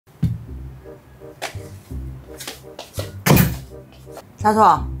小厨，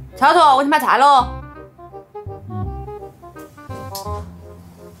小厨，我去买菜喽。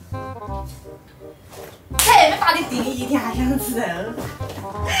这么大的地，一天还想吃肉？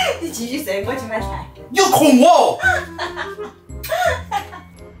你继续睡，我去买菜。有空哦。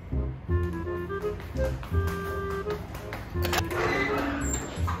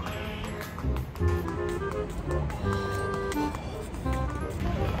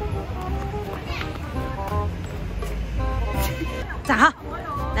站好，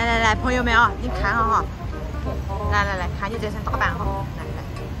来，朋友们啊，你看哈哈，来，看你这身打扮哈，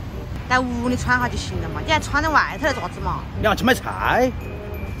来屋里穿哈就行了嘛，你还穿在外头来做啥子嘛？你要去买菜？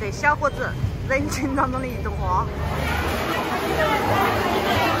这小伙子，人群当中的一朵花。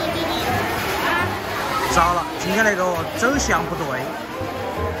糟了，今天那个走向不对，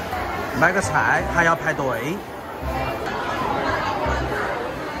买个菜还要排队。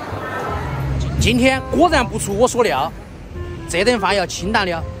今天果然不出我所料。这顿饭要清淡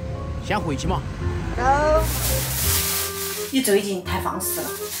了，先回去嘛。走。你最近太放肆了，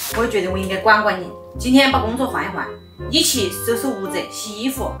我觉得我应该管管你。今天把工作换一换，你去收拾屋子、洗衣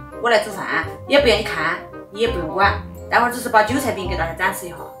服，我来煮饭，也不要你看，你也不用管。待会儿只是把韭菜饼给大家展示一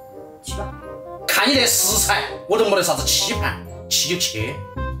下，去吧。看你这食材，我都没得啥子期盼，去就去。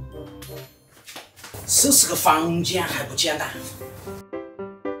收拾个房间还不简单。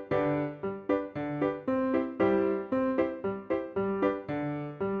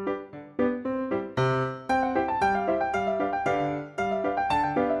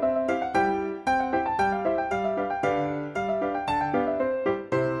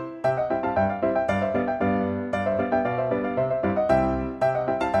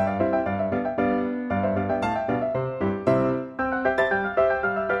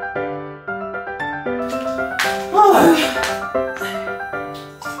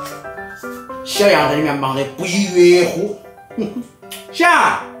小杨在里面忙得不亦乐乎。小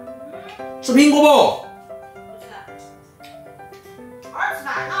杨，吃苹果不？二吃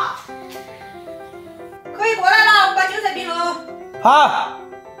饭了，可以过来了，我把韭菜饼喽。好，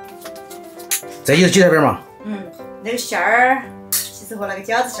这就是韭菜饼嘛。那个馅儿其实和那个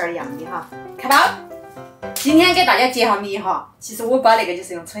饺子馅儿一样的哈。开包。今天给大家揭下谜哈，其实我包那个就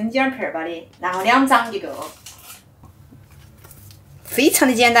是用春卷皮儿包的，然后2张就够。非常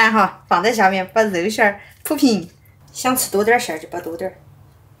的简单哈，放在下面把肉馅儿铺平，想吃多点馅儿就包多点儿。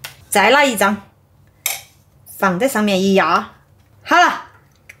再拿一张，放在上面一压，好了，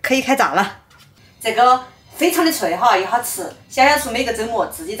可以开炸了。这个非常的脆哈，又好吃。小厨每个周末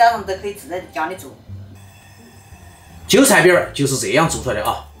自己早上都可以自在家里做。韭菜饼就是这样做出来的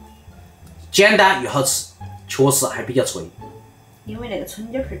啊，简单又好吃，确实还比较脆。因为那个春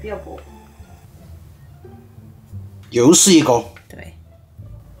卷皮比较薄。又是一个。对。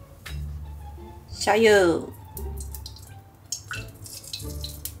小油，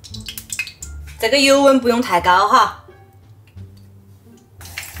这个油温不用太高哈。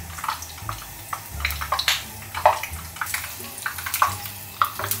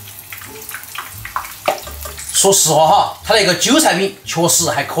说实话哈，它那个韭菜饼确实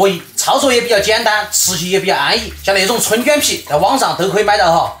还可以，操作也比较简单，吃起也比较安逸。像那种春卷皮，在网上都可以买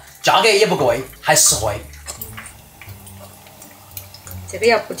到哈，价格也不贵，还实惠。这个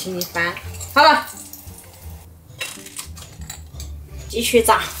要不停的翻。好了，继续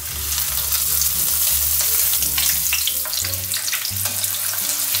炸。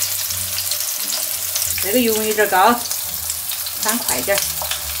这个油温有点高，翻快点。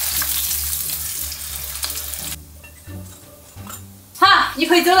好，你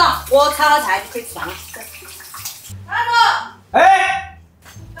可以走了，我炒好菜就可以吃饭了。走。大叔。哎。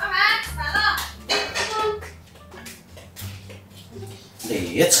老板，吃饭了。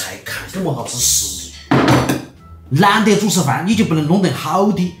那菜看起来没啥子食欲，难得主吃饭，你就不能弄顿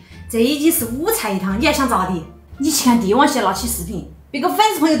好的？这已经是5菜一汤，你还想咋的？你去看帝王蟹那期视频，别个粉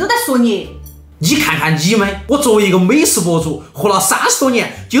丝朋友都在说你。你看看你们，我作为一个美食博主，活了30多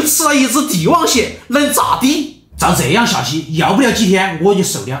年，就吃了一只帝王蟹，能咋的？照这样下去，要不了几天我就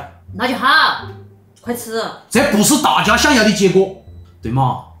瘦了。那就好，快吃。这不是大家想要的结果，对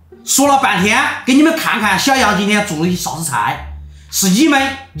吗？说了半天，给你们看看小杨今天做的啥子菜。是你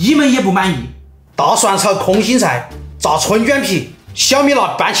们也不满意。大蒜炒空心菜，炸春卷皮，小米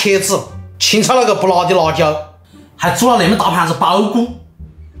辣拌茄子，清炒了个不辣的辣椒，还煮了那么大盘子包菇。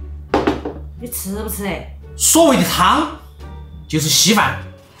你吃不吃？所谓的汤就是稀饭。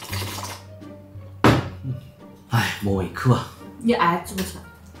哎，莫胃口啊！你爱吃不吃？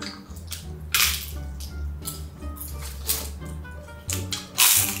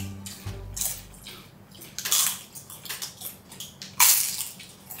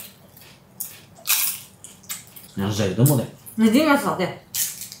要是这都没得。那里面是啥子？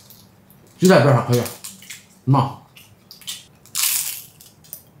韭菜饼还可以，嘛。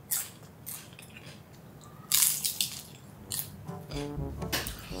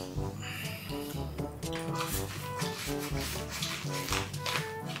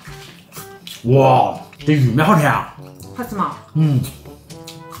哇，这玉米好甜啊！好吃吗？嗯，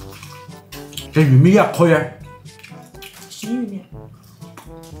这玉米也可以。新玉米。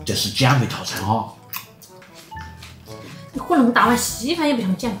这是减肥套餐哈。你喝那么大碗稀饭也不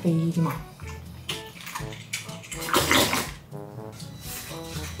像减肥的嘛。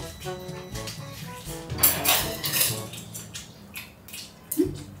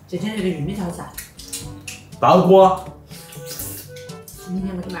这天这个玉米条噻，包裹。明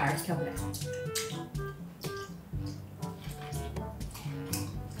天我给买20条回来。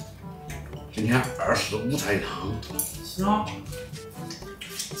今天25菜一汤。是哦。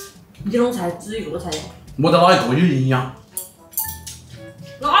你弄菜只一个菜。没得哪一个有营养？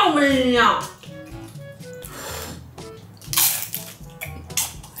哪个没营养？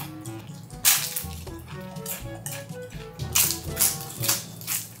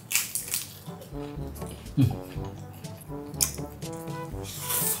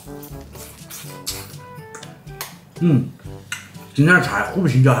今天的菜虎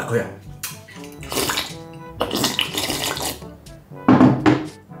皮青椒还可以。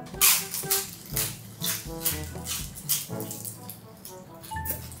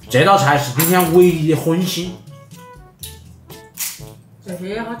这道菜是今天唯一的荤腥。这些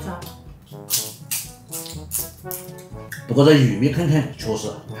也好吃啊。不过这玉米啃确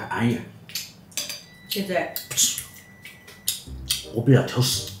实还安逸。茄子。我比较挑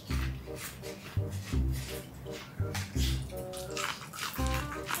食。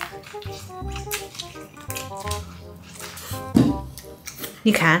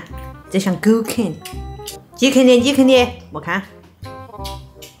你看，这像狗啃，鸡啃的，你啃的，我看。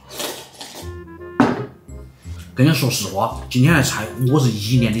跟你说实话，今天的菜我是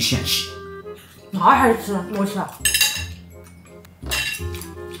一脸的嫌弃。那还吃？我吃啊。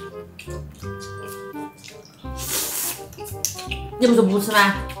你不是不吃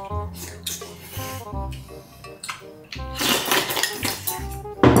吗？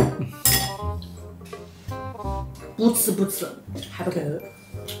不吃还不够，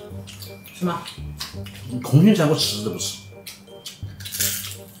是吗？空心菜我吃都不吃。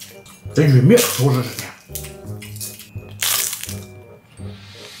这玉米确实是甜。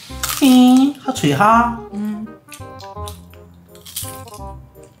好脆哈。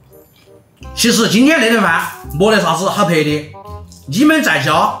其实今天那顿饭没得啥子好拍的，你们在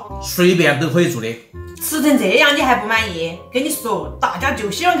家随便都可以做的。吃成这样你还不满意？跟你说，大家就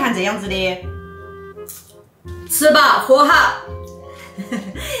喜欢看这样子的。吃饱喝好，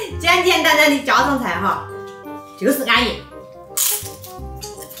简简单单的家常菜哈，就是安逸。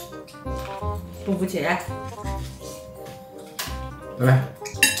不服气。拜拜。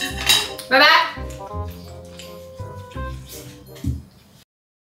拜拜。